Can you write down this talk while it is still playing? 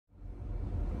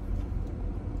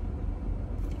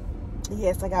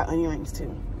Yes, I got onion rings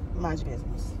too. Mind your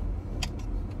business.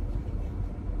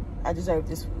 I deserve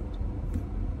this food.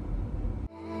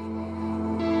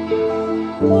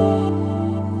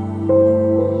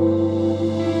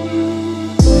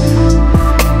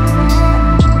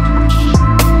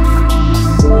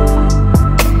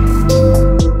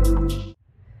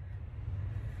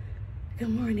 Good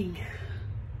morning.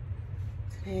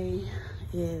 Today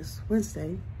is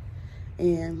Wednesday,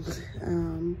 and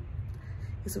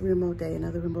it's a remote day,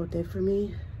 another remote day for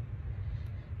me.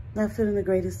 Not feeling the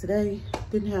greatest today.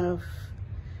 Didn't have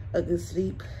a good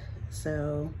sleep,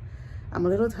 so I'm a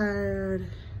little tired,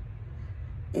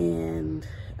 and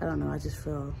I don't know, I just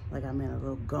feel like I'm in a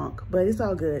little gunk, but it's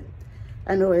all good.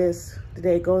 I know as the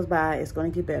day goes by, it's gonna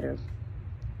get better.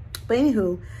 But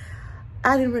anywho,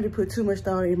 I didn't really put too much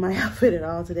thought in my outfit at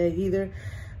all today either.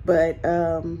 But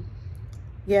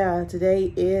yeah,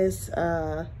 today is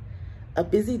a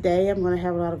busy day. I'm gonna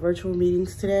have a lot of virtual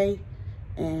meetings today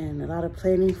and a lot of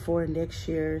planning for next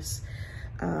year's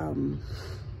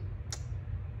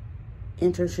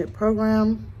internship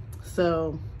program.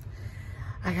 So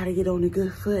I gotta get on a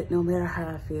good foot no matter how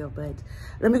I feel. But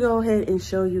let me go ahead and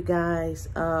show you guys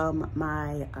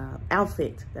my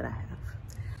outfit that I have.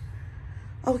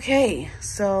 Okay,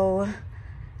 so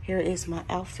here is my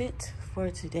outfit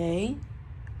for today.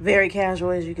 Very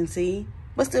casual, as you can see,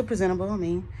 but still presentable. I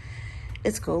mean,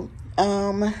 it's cool.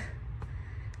 The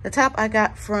top I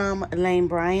got from Lane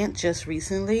Bryant just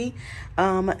recently.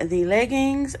 The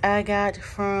leggings I got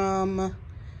from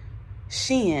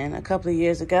Shein a couple of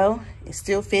years ago. It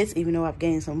still fits, even though I've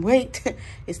gained some weight.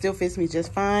 It still fits me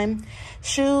just fine.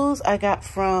 Shoes I got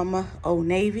from Old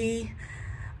Navy.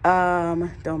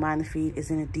 Don't mind the feet,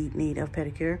 it's in a deep need of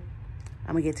pedicure.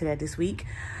 I'm gonna get to that this week.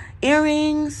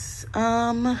 Earrings,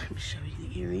 let me show you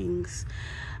the earrings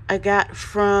I got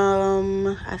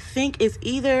from, I think it's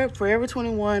either Forever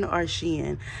 21 or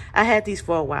Shein. I had these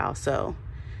for a while, so,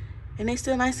 and they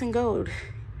still nice and gold.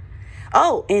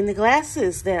 Oh, and the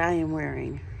glasses that I am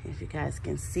wearing, if you guys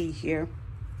can see here.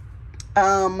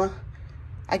 I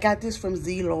got this from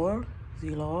ditl.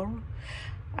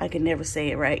 I can never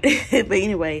say it right. But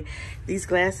anyway, these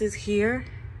glasses here,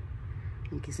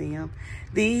 you can see them.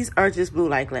 These are just blue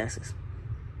light glasses.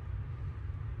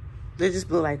 They're just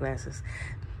blue light glasses.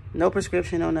 No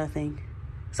prescription, no nothing.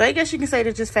 So I guess you can say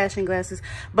they're just fashion glasses.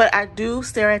 But I do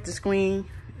stare at the screen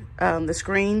for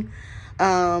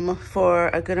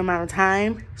a good amount of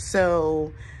time.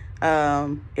 So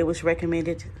it was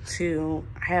recommended to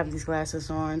have these glasses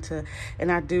on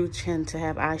and I do tend to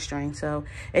have eye strain, so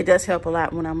it does help a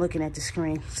lot when I'm looking at the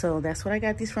screen. So that's what I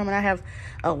got these from, and I have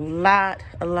a lot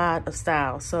of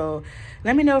styles. So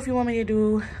let me know if you want me to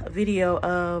do a video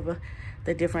of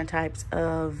the different types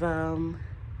of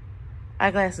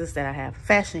eyeglasses that I have.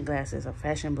 Fashion glasses, or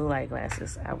fashion blue light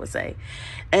glasses, I would say.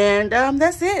 And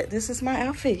that's it. This is my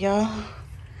outfit, y'all.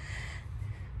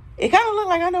 It kind of look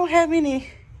like I don't have any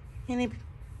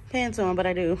pants on, but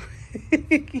I do.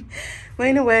 But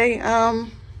anyway,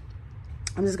 I'm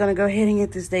just gonna go ahead and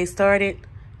get this day started.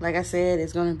 Like I said,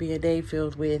 it's gonna be a day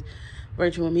filled with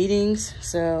virtual meetings,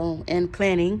 so, and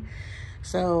planning.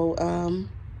 So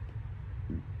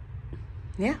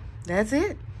yeah, that's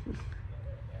it.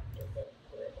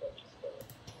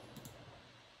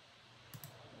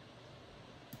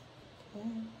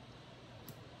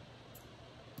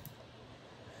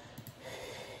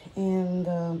 And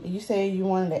you say you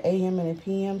wanted an AM and a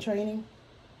PM training?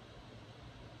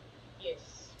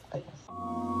 Yes. Okay.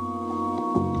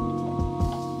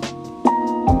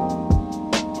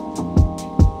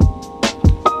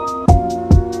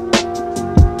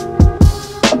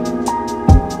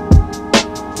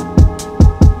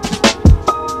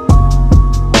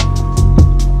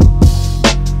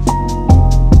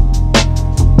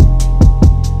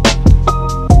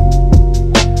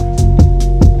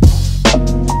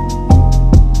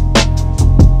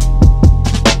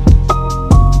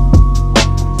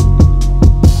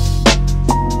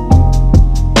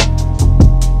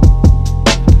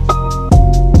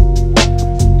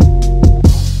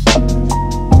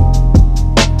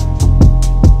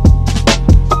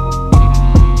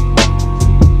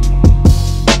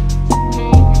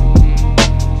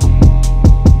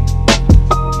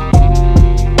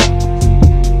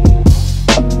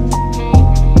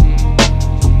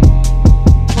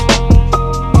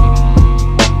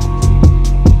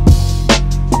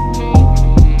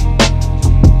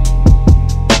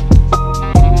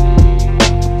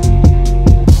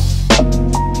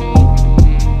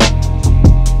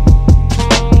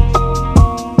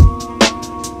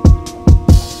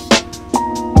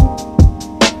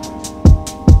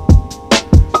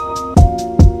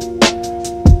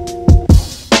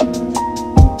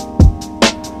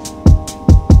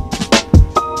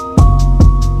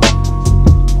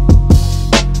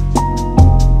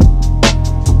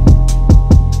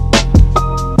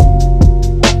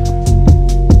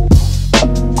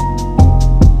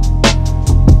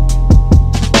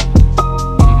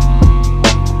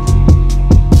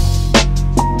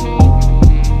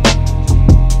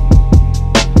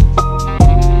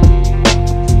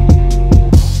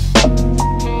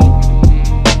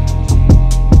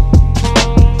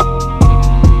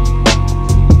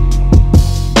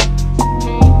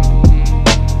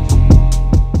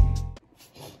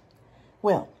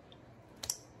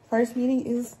 first meeting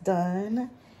is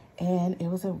done, and it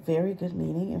was a very good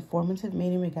meeting, informative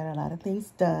meeting. We got a lot of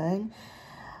things done,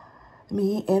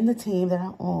 me and the team that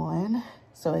I'm on.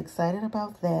 So excited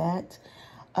about that.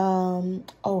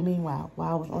 Oh, meanwhile,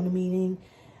 while I was on the meeting,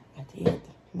 I did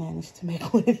manage to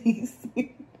make one of these.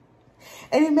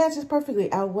 And it matches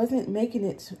perfectly. I wasn't making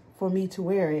it for me to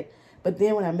wear it, but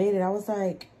then when I made it, I was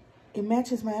like, it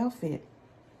matches my outfit.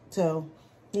 So,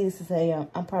 needless to say,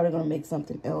 I'm probably going to make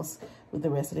something else with the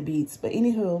rest of the beads. But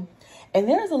anywho, and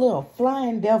there's a little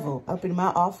flying devil up in my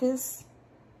office.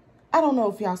 I don't know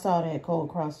if y'all saw that go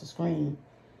across the screen.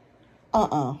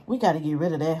 We got to get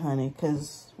rid of that, honey,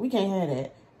 because we can't have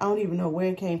that. I don't even know where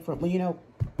it came from. Well, you know,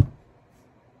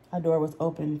 our door was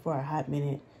open for a hot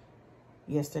minute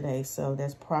yesterday, so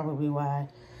that's probably why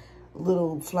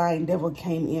little flying devil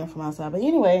came in from outside. But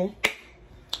anyway,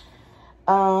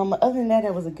 other than that,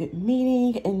 it was a good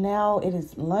meeting, and now it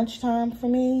is lunchtime for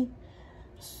me.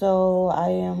 So I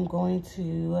am going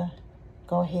to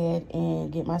go ahead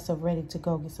and get myself ready to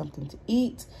go get something to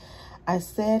eat. I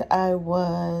said I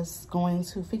was going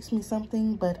to fix me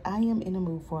something, but I am in the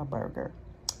mood for a burger.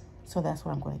 So that's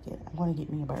what I'm going to get. I'm going to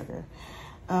get me a burger.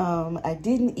 I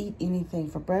didn't eat anything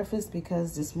for breakfast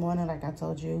because this morning, like I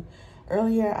told you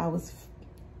earlier, I was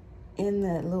in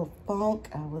that little funk.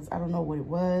 I don't know what it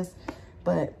was,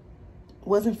 but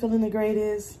wasn't feeling the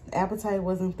greatest. Appetite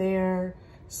wasn't there.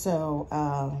 So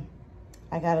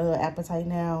I got a little appetite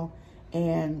now.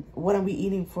 And what I'll be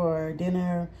eating for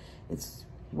dinner, it's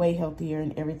way healthier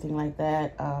and everything like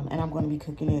that. And I'm going to be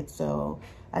cooking it. So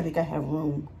I think I have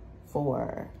room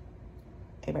for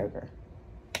a burger.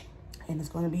 And it's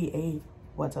going to be a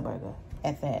Whataburger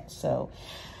at that. So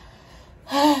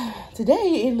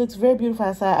today it looks very beautiful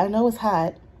outside. I know it's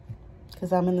hot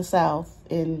because I'm in the South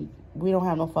and we don't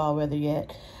have no fall weather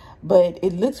yet. But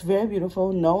it looks very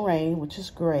beautiful. No rain, which is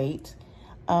great.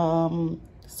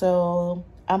 So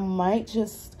I might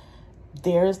just...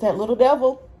 There's that little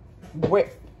devil.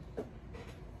 Where...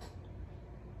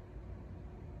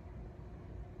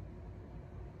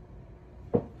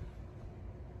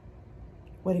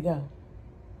 Where'd it go?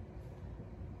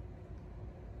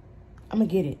 I'm gonna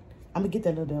get it. I'm gonna get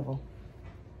that little devil.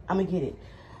 I'm gonna get it.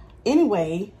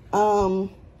 Anyway,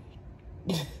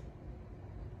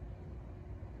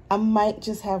 I might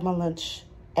just have my lunch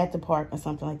at the park or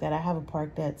something like that. I have a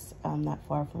park that's not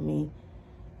far from me.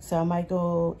 So I might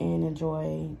go and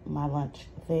enjoy my lunch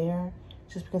there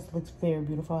just because it looks very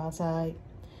beautiful outside.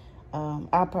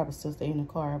 I'll probably still stay in the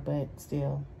car, but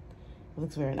still, it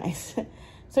looks very nice.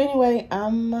 So anyway,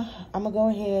 I'm gonna go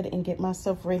ahead and get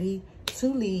myself ready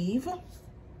to leave.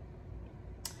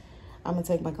 I'm gonna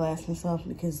take my glasses off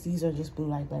because these are just blue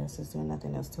light glasses. There's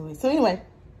nothing else to it. So anyway,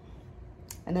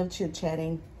 enough chit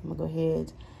chatting. I'm gonna go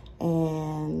ahead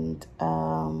and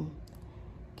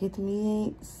get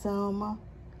me some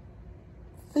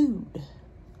food.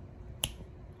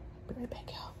 Be right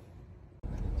back, y'all.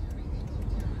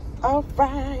 All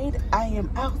right, I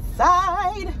am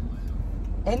outside.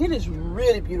 And it is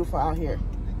really beautiful out here.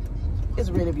 It's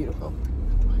really beautiful.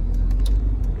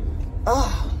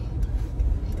 Oh,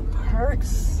 the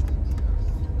perks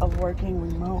of working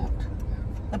remote.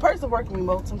 The perks of working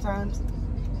remote sometimes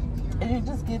is you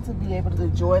just get to be able to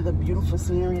enjoy the beautiful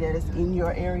scenery that is in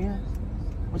your area,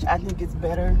 which I think is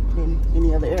better than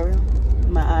any other area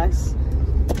in my eyes.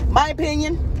 My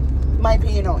opinion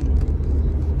on it.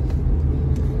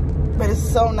 But it's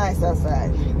so nice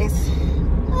outside. It's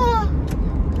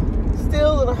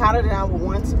still a little hotter than I would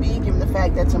want to be, given the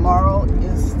fact that tomorrow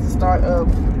is the start of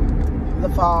the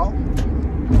fall.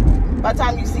 By the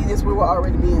time you see this, we will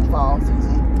already be in fall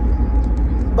season.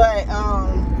 But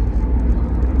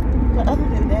other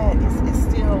than that, it's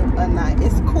still a nice.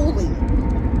 It's cooling.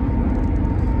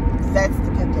 That's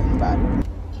the good thing about it.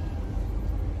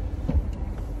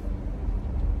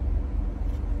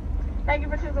 Thank you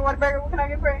for choosing Whataburger. What can I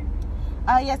get for you?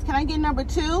 Yes, can I get number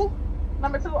 2?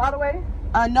 Number 2 all the way?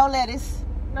 No lettuce.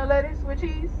 No lettuce with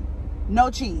cheese? No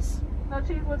cheese. No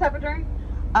cheese. What type of drink?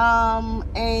 A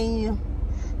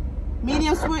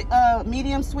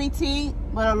medium sweet tea,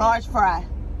 but a large fry.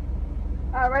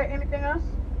 All right. Anything else?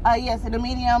 Yes, and a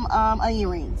medium onion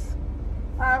rings.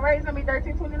 All right. It's gonna be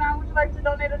 $13.29. Would you like to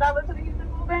donate $1 to the Houston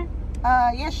Food Bank?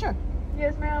 Yeah, sure.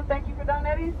 Yes, ma'am. Thank you for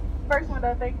donating. First one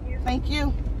though. Thank you. Thank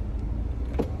you.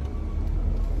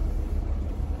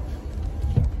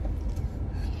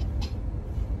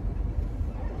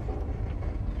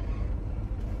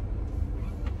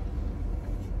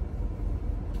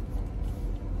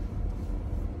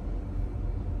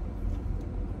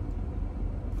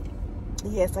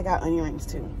 Yes, I got onion rings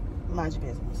too. Mind your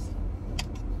business.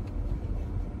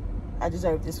 I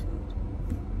deserve this food.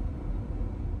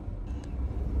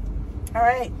 All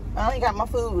right, I only got my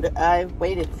food. I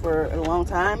waited for a long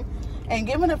time. And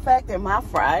given the fact that my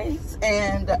fries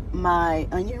and my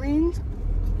onion rings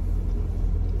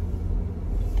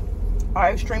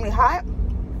are extremely hot,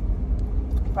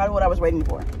 probably what I was waiting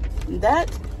for.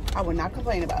 That I would not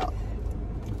complain about,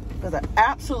 because I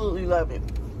absolutely love it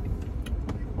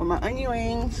when my onion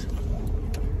rings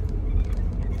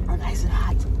are nice and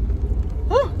hot.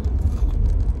 Woo.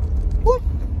 Woo.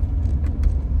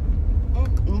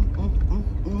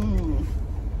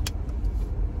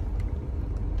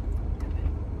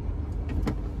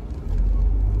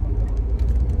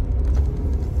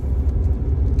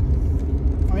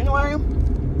 Anyway,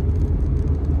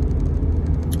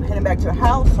 heading back to the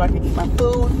house so I can eat my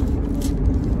food,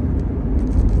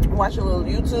 watch a little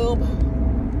YouTube,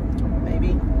 maybe.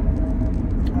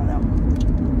 I don't know.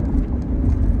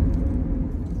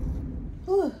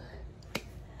 Whew.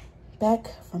 Back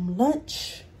from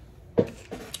lunch.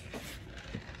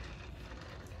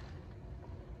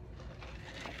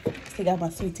 Still got my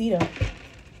sweet tea though.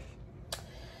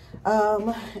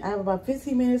 I have about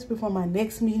 15 minutes before my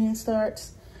next meeting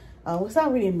starts. It's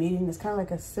not really a meeting. It's kind of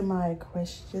like a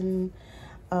semi-question,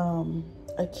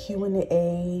 a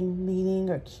Q&A meeting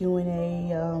or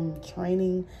Q&A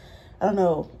training. I don't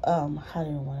know how do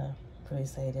you want to really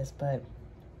say this, but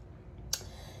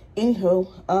anywho,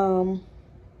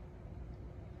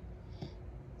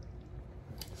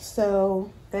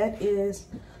 so that is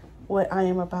what I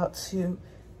am about to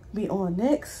be on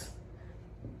next.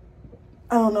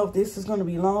 I don't know if this is going to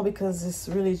be long because it's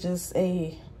really just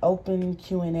a open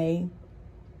Q&A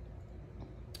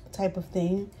type of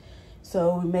thing.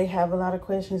 So we may have a lot of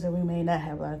questions and we may not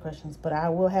have a lot of questions, but I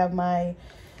will have my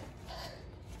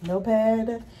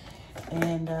notepad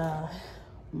and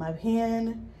my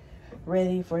pen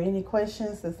ready for any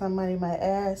questions that somebody might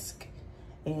ask.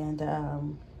 And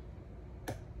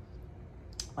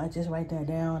I just write that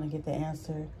down and get the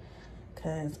answer,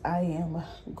 because I am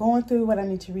going through what I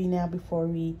need to read now before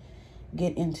we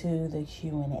get into the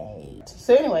Q&A.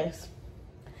 So anyways,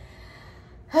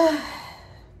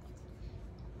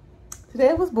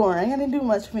 today was boring. I didn't do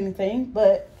much of anything,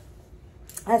 but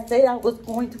I said I was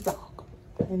going to vlog,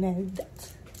 and then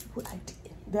that's what I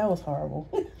did. That was horrible.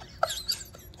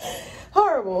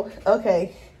 Horrible.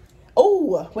 Okay.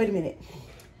 Oh, wait a minute.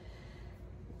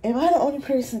 Am I the only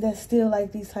person that still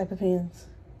like these type of pens?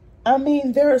 I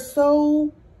mean, they're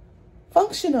so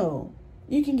functional.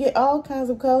 You can get all kinds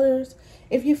of colors.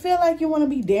 If you feel like you want to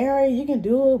be daring, you can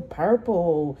do a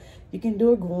purple. You can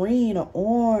do a green or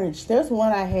orange. There's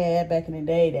one I had back in the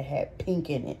day that had pink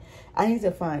in it. I need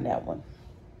to find that one.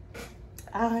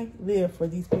 I live for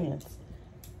these pens.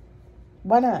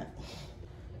 Why not?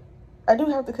 I do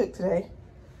have to cook today.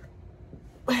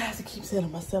 I have to keep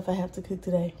telling myself I have to cook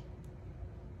today.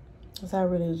 Because I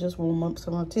really just warm up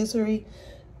some rotisserie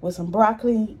with some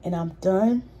broccoli and I'm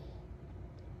done.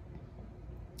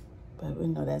 But we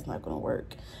know that's not going to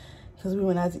work, because we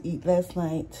went out to eat last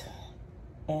night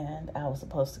and I was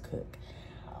supposed to cook.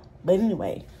 But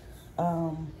anyway,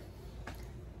 I'm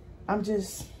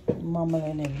just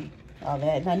mumbling and all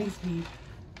that. And I need to be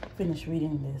finished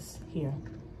reading this here.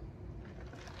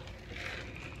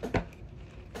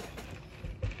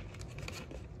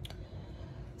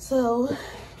 So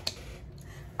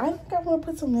I think I'm going to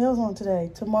put some nails on today.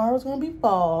 Tomorrow's going to be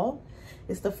fall.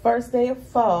 It's the first day of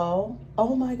fall.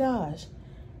 Oh my gosh.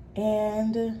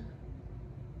 And,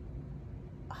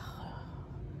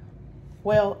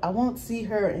 well, I won't see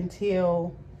her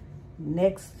until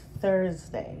next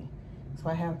Thursday. So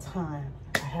I have time.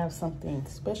 I have something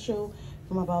special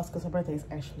for my boss because her birthday is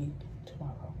actually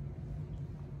tomorrow.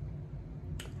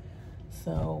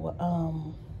 So,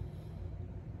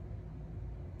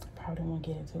 I probably won't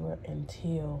get it to her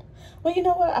until, well, you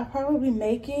know what? I'll probably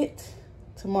make it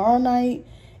tomorrow night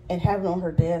and have it on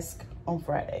her desk on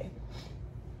Friday.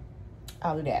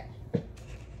 I'll do that.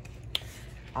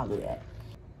 I'll do that.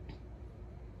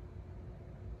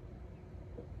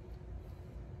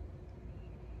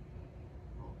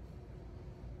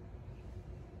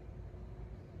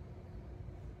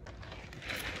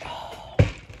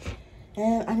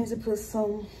 And I need to put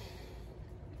some,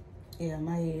 yeah,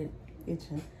 my head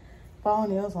itching. Fall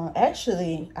nails on.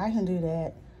 Actually, I can do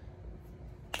that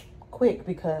quick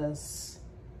because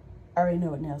I already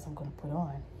know what nails I'm going to put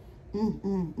on.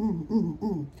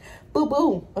 Boo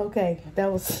boo. Okay,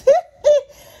 that was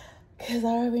because I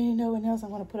already know what nails I'm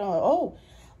going to put on.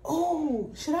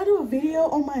 Oh, should I do a video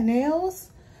on my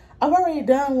nails? I've already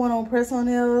done one on press-on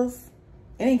nails.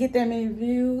 It didn't get that many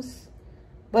views,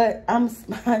 but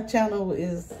my channel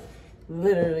is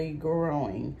literally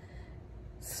growing.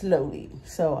 slowly.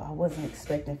 So I wasn't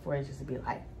expecting for it just to be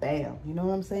like, bam, you know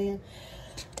what I'm saying?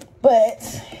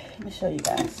 But let me show you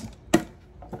guys.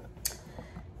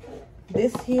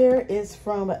 This here is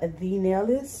from the Nail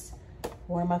List,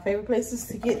 one of my favorite places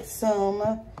to get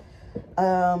some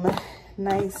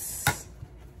nice.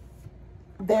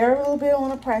 They're a little bit on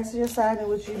the pricier side than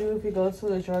what you do if you go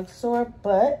to a drugstore,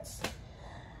 but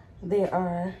they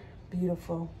are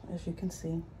beautiful, as you can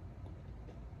see.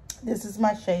 This is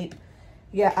my shape.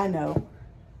 Yeah, I know.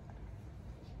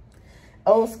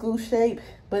 Old school shape,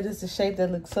 but it's a shape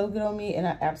that looks so good on me, and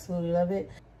I absolutely love it.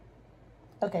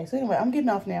 Okay, so anyway, I'm getting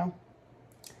off now,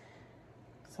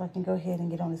 so I can go ahead and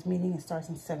get on this meeting. It starts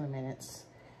in 7 minutes.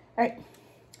 All right.